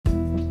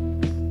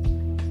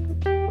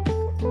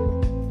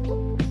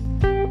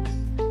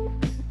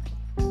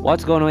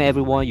What's going on,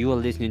 everyone? You are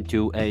listening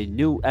to a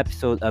new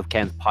episode of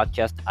Ken's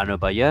podcast, Ano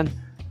Ba Yan?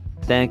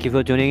 Thank you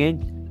for tuning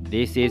in.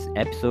 This is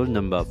episode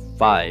number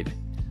 5.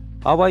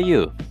 How are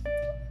you?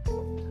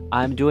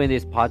 I'm doing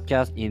this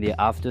podcast in the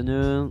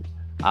afternoon,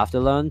 after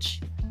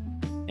lunch.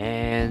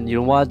 And you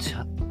know what?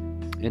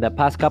 In the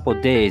past couple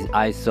of days,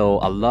 I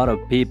saw a lot of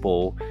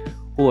people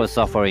who are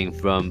suffering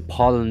from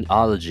pollen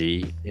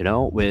allergy,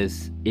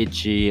 with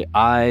itchy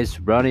eyes,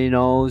 runny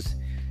nose.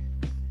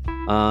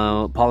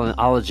 Pollen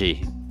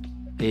allergy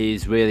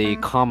is really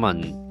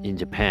common in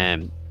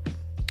Japan.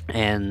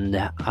 And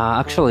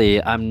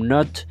actually, I'm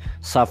not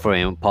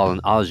suffering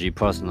pollen allergy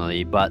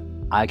personally, but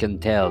I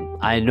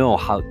know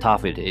how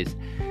tough it is.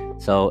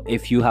 So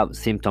if you have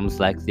symptoms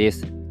like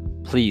this,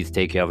 please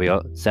take care of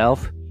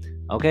yourself.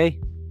 Okay?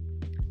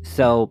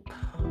 So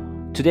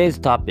today's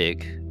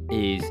topic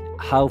is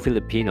how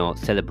Filipinos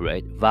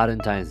celebrate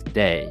Valentine's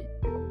Day.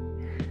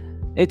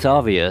 It's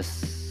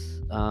obvious,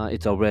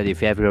 it's already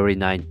February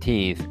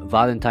 19th.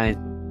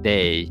 Valentine's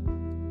Day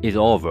is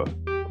over,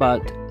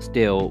 but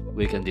still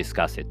we can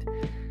discuss it.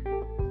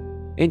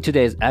 In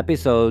today's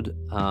episode,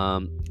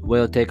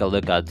 we'll take a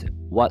look at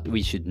what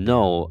we should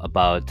know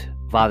about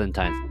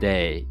Valentine's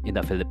Day in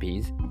the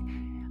Philippines.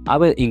 I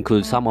will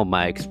include some of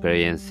my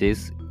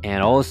experiences,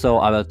 and also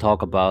I will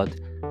talk about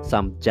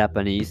some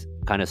Japanese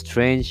kind of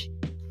strange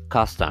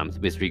customs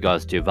with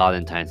regards to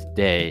Valentine's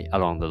Day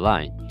along the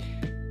line.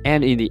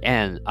 And in the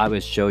end, I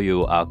will show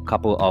you a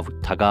couple of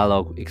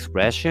Tagalog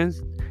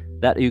expressions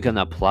that you can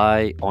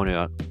apply on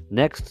your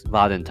next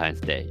Valentine's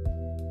Day.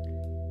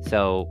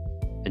 So,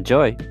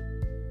 enjoy!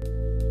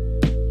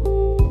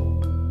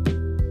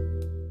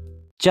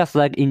 Just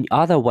like in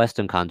other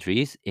Western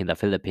countries, in the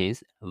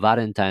Philippines,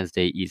 Valentine's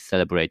Day is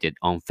celebrated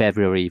on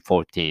February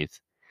 14th.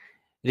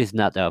 It is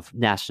not a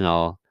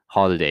national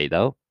holiday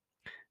though.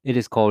 It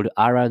is called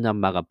Araw ng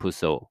Mga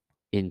Puso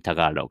in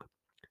Tagalog.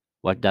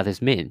 What does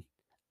this mean?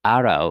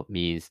 Araw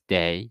means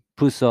day,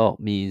 puso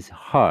means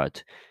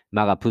heart.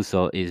 Mga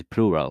Puso is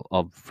plural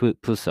of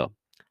puso.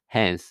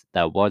 Hence,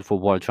 the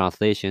word-for-word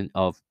translation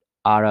of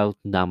Araw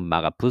ng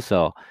Mga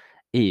Puso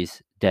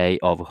is Day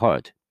of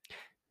Heart.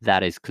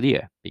 That is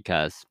clear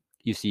because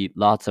you see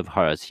lots of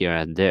hearts here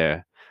and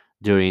there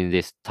during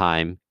this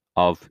time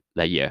of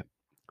the year.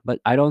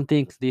 But I don't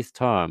think this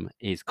term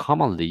is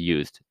commonly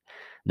used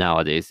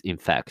nowadays. In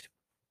fact,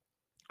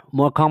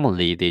 more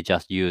commonly they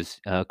just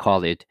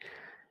call it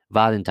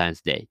Valentine's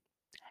Day.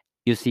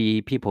 You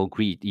see people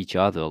greet each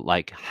other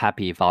like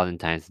Happy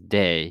Valentine's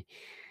Day,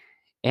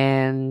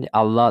 and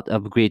a lot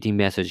of greeting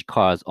message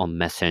cards on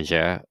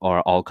Messenger or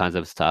all kinds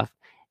of stuff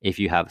if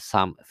you have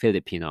some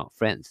Filipino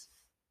friends.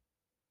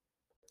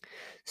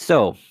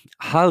 So,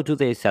 how do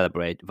they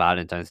celebrate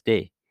Valentine's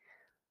Day?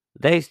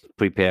 They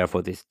prepare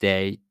for this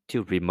day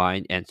to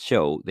remind and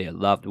show their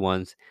loved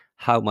ones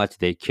how much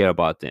they care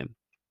about them.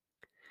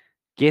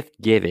 Gift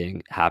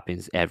giving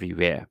happens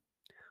everywhere.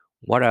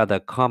 What are the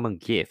common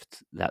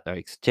gifts that are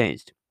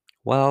exchanged?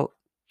 Well,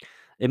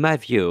 in my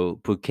view,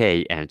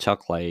 bouquet and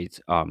chocolates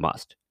are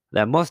must.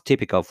 The most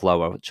typical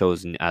flower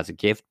chosen as a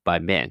gift by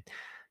men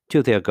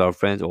to their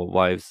girlfriends or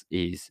wives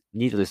is,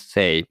 needless to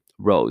say,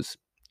 rose.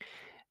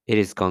 It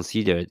is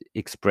considered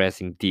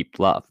expressing deep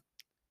love.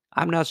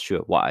 I'm not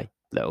sure why,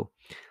 though.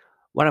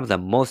 One of the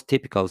most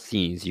typical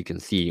scenes you can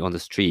see on the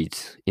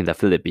streets in the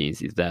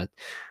Philippines is that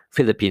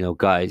Filipino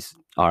guys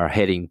are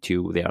heading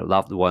to their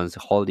loved ones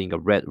holding a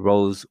red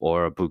rose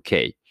or a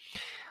bouquet.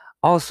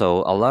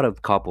 Also, a lot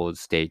of couples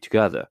stay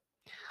together,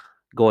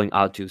 going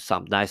out to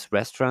some nice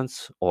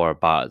restaurants or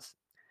bars.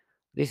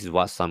 This is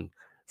what some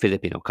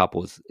Filipino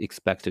couples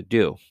expect to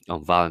do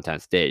on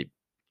Valentine's Day.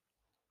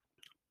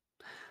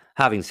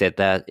 Having said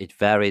that, it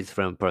varies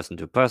from person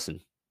to person.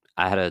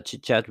 I had a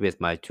chit chat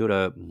with my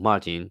tutor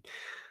Martin,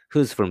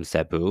 who's from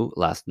Cebu,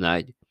 last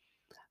night.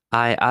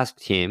 I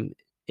asked him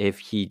if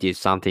he did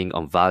something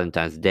on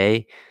Valentine's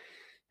Day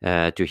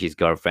to his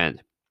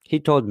girlfriend. He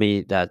told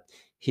me that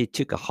he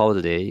took a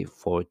holiday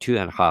for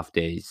 2.5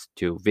 days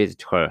to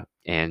visit her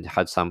and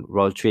had some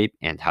road trip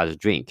and had a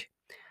drink.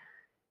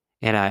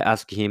 And I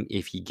asked him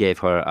if he gave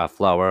her a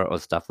flower or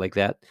stuff like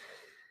that.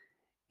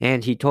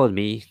 And he told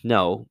me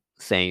no,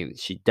 saying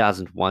she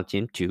doesn't want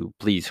him to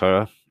please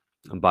her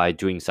by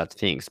doing such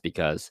things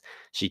because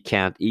she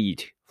can't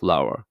eat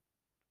flower.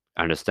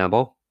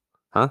 Understandable?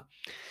 Huh?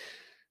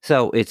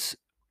 So it's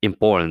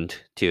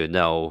important to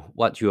know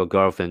what your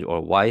girlfriend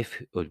or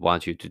wife would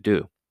want you to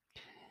do.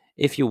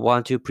 If you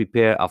want to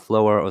prepare a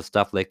flower or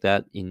stuff like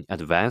that in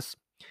advance,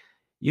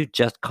 you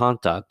just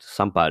contact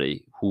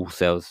somebody who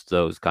sells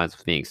those kinds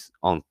of things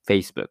on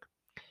Facebook.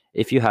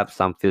 If you have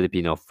some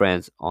Filipino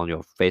friends on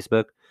your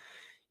Facebook,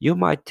 you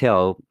might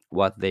tell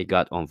what they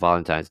got on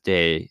Valentine's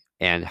Day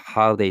and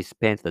how they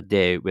spent the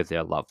day with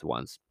their loved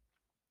ones.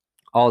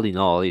 All in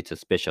all, it's a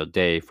special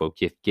day for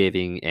gift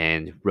giving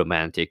and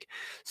romantic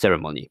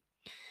ceremony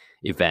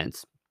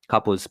events.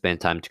 Couples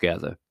spend time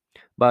together.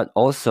 But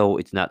also,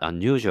 it's not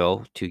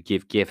unusual to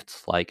give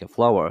gifts like a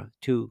flower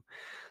to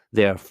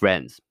their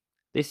friends.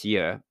 This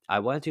year, I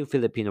went to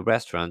Filipino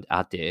restaurant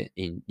Ate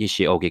in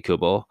Nishi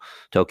Ogikubo,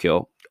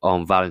 Tokyo.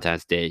 on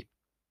Valentine's Day,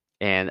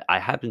 and I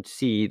happened to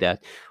see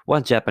that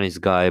one Japanese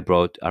guy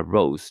brought a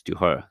rose to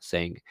her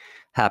saying,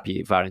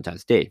 Happy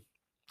Valentine's Day.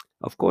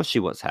 Of course, she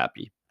was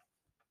happy.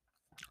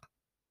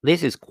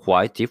 This is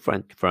quite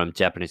different from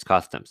Japanese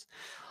customs.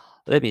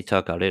 Let me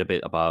talk a little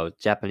bit about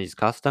Japanese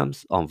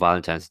customs on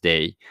Valentine's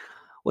Day,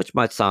 which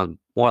might sound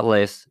more or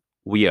less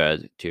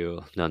weird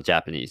to non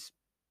Japanese.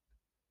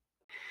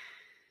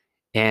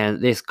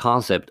 And this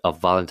concept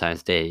of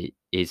Valentine's Day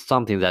is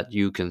something that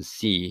you can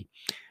see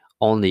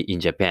only in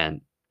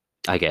Japan,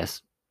 I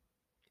guess.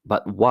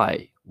 But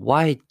why?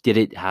 Why did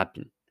it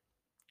happen?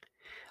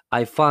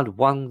 I found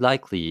one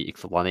likely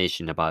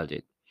explanation about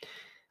it.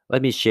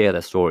 Let me share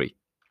the story.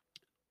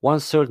 One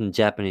certain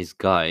Japanese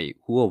guy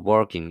who was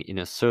working in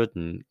a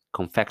certain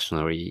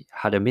confectionery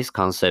had a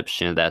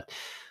misconception that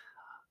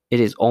it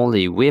is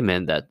only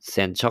women that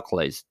send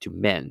chocolates to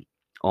men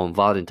on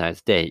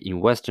Valentine's Day in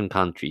Western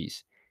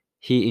countries.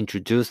 He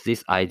introduced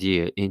this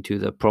idea into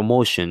the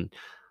promotion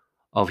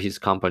of his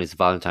company's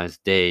Valentine's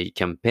Day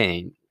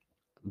campaign.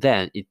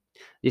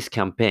 This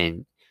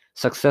campaign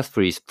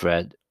successfully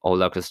spread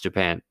all across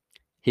Japan.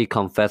 He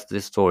confessed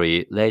this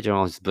story later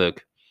on his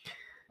book.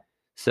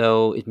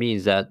 So it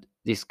means that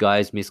this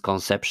guy's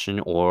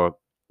misconception or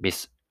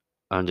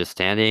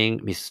misunderstanding,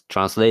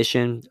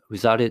 mistranslation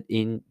resulted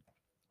in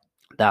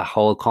that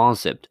whole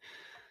concept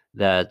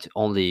that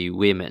only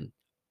women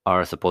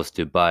are supposed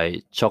to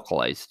buy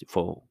chocolates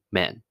for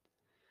men.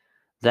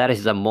 That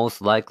is the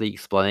most likely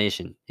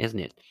explanation, isn't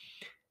it?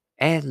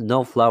 And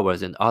no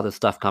flowers and other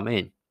stuff come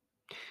in.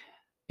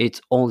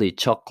 It's only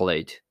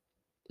chocolate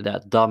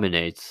that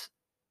dominates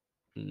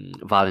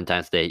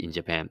Valentine's Day in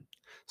Japan.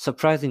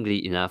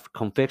 Surprisingly enough,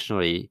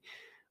 confectionery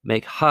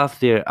make half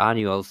their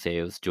annual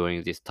sales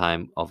during this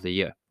time of the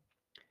year.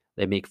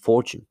 They make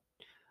fortune.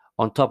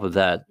 On top of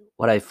that,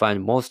 what I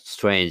find most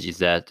strange is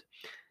that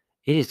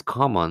it is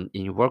common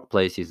in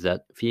workplaces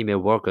that female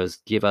workers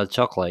give out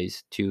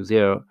chocolates to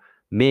their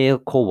male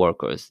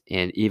coworkers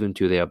and even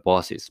to their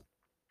bosses.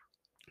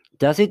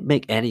 Does it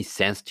make any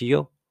sense to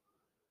you?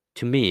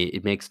 To me,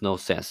 it makes no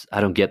sense.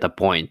 I don't get the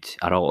point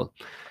at all.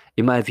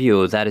 In my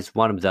view, that is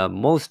one of the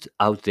most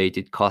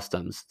outdated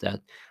customs that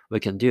we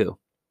can do.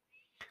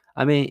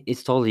 I mean,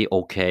 it's totally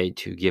okay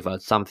to give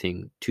out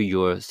something to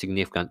your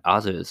significant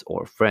others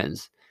or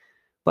friends,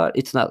 but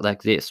it's not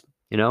like this,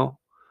 you know?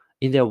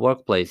 In their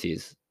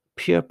workplaces,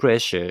 peer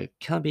pressure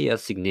can be a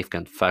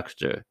significant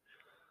factor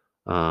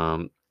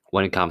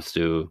when it comes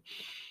to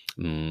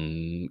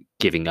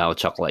giving out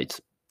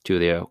chocolates to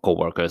their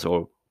coworkers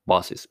or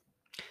bosses.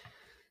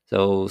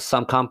 So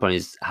some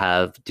companies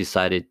have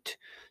decided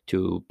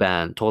to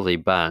totally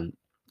ban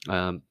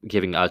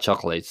giving out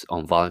chocolates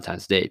on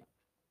Valentine's Day.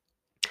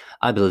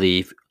 I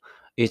believe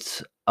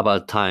it's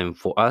about time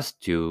for us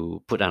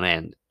to put an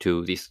end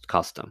to this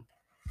custom.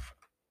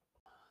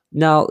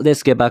 Now,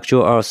 let's get back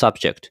to our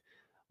subject.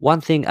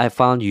 One thing I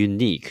found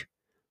unique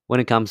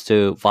when it comes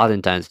to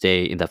Valentine's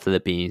Day in the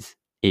Philippines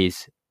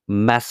is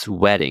mass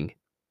wedding.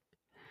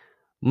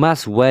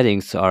 Mass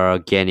weddings are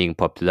gaining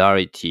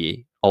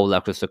popularity all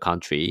across the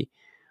country.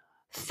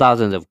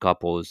 Thousands of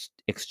couples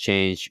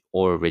exchange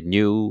or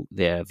renew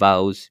their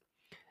vows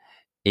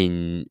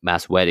in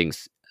mass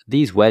weddings.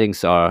 These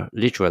weddings are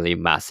literally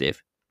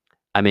massive.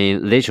 I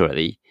mean,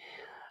 literally.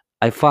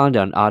 I found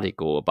an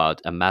article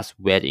about a mass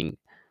wedding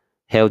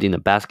held in a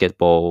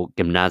basketball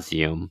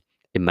gymnasium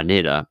in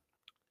Manila,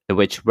 in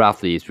which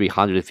roughly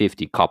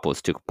 350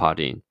 couples took part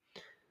in.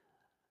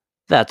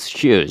 That's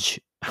huge,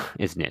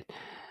 isn't it?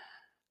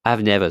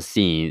 I've never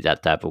seen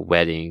that type of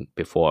wedding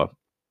before,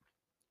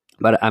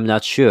 but I'm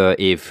not sure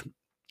if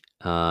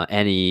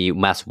any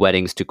mass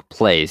weddings took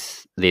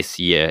place this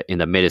year in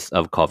the midst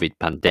of COVID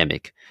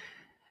pandemic.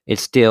 It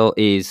still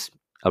is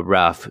a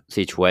rough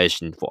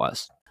situation for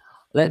us.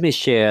 Let me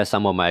share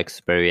some of my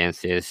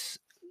experiences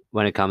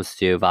when it comes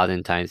to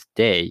Valentine's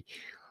Day.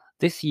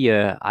 This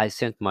year, I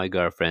sent my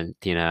girlfriend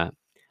Tina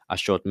a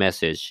short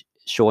message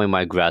showing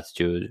my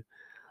gratitude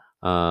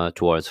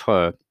towards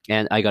her,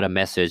 and I got a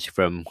message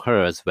from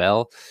her as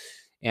well.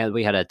 And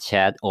we had a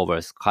chat over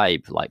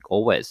Skype, like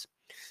always.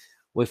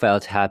 We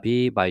felt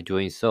happy by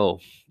doing so,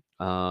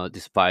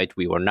 despite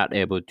we were not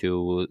able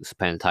to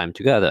spend time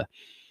together.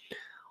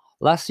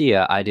 Last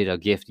year, I did a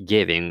gift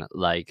giving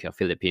like a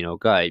Filipino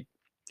guy,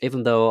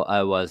 even though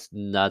I was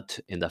not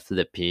in the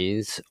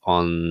Philippines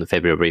on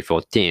February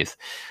 14th.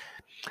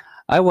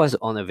 I was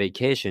on a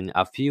vacation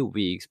a few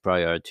weeks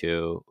prior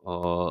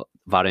to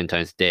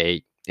Valentine's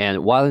Day,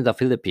 and while in the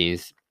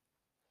Philippines,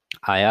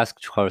 I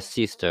asked her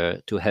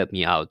sister to help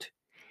me out,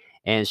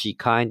 and she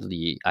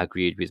kindly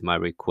agreed with my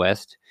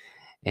request.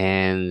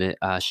 And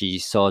she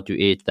saw to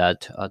it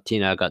that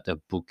Tina got a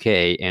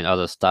bouquet and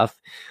other stuff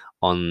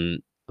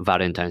on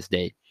Valentine's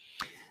Day.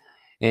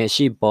 And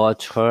she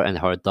bought her and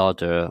her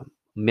daughter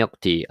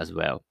milk tea as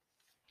well.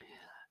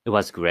 It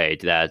was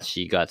great that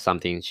she got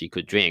something she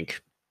could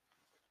drink.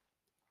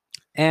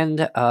 And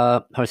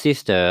her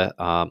sister,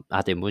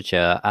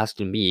 Ademucha,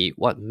 asked me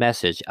what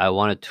message I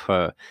wanted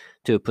her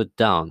to put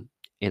down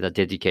in the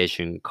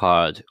dedication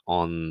card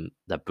on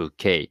the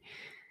bouquet.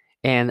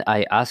 And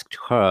I asked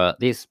her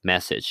this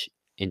message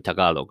in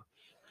Tagalog,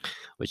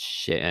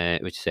 which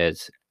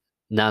says,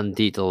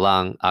 Nandito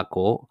lang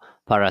ako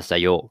para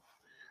sa'yo.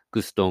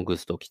 Gustong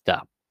gusto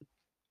kita.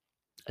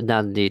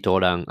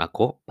 Nandito lang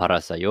ako para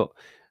sa'yo.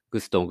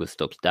 Gustong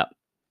gusto kita.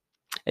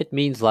 It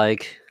means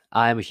like,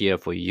 I'm here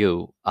for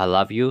you. I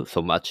love you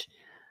so much.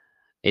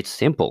 It's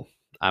simple.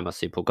 I'm a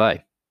simple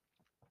guy.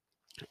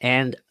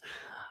 And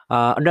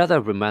another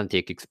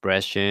romantic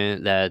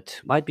expression that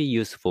might be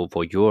useful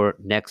for your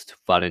next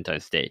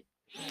Valentine's Day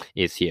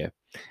is here.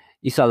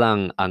 Isa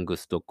lang ang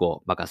gusto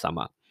ko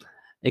makasama.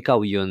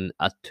 Ikaw yun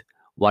at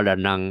wala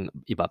nang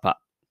iba pa.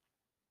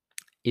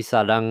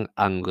 Isa lang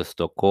ang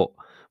gusto ko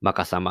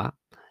makasama.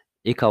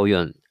 Ikaw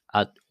yun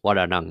at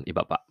wala nang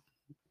iba pa.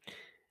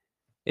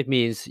 It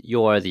means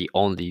you're the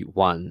only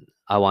one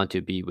I want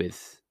to be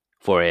with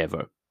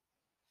forever.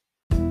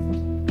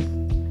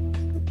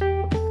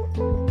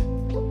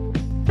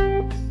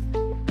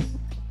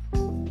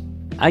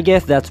 I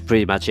guess that's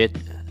pretty much it.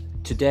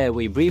 Today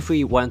we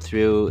briefly went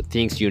through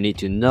things you need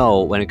to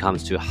know when it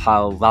comes to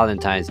how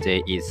Valentine's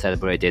Day is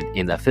celebrated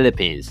in the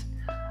Philippines.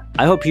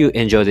 I hope you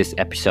enjoyed this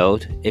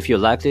episode. If you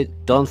liked it,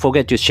 don't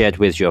forget to share it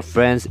with your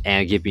friends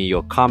and give me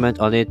your comment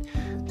on it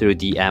through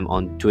DM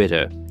on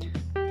Twitter.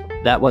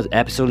 That was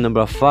episode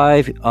number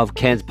 5 of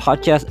Ken's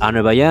podcast,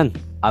 Ano Ba Yan?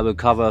 I will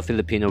cover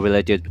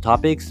Filipino-related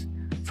topics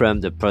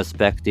from the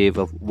perspective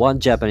of one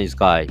Japanese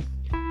guy.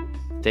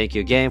 Thank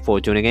you again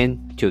for tuning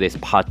in to this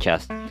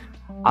podcast.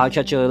 I'll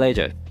catch you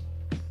later.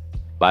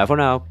 Bye for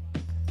now.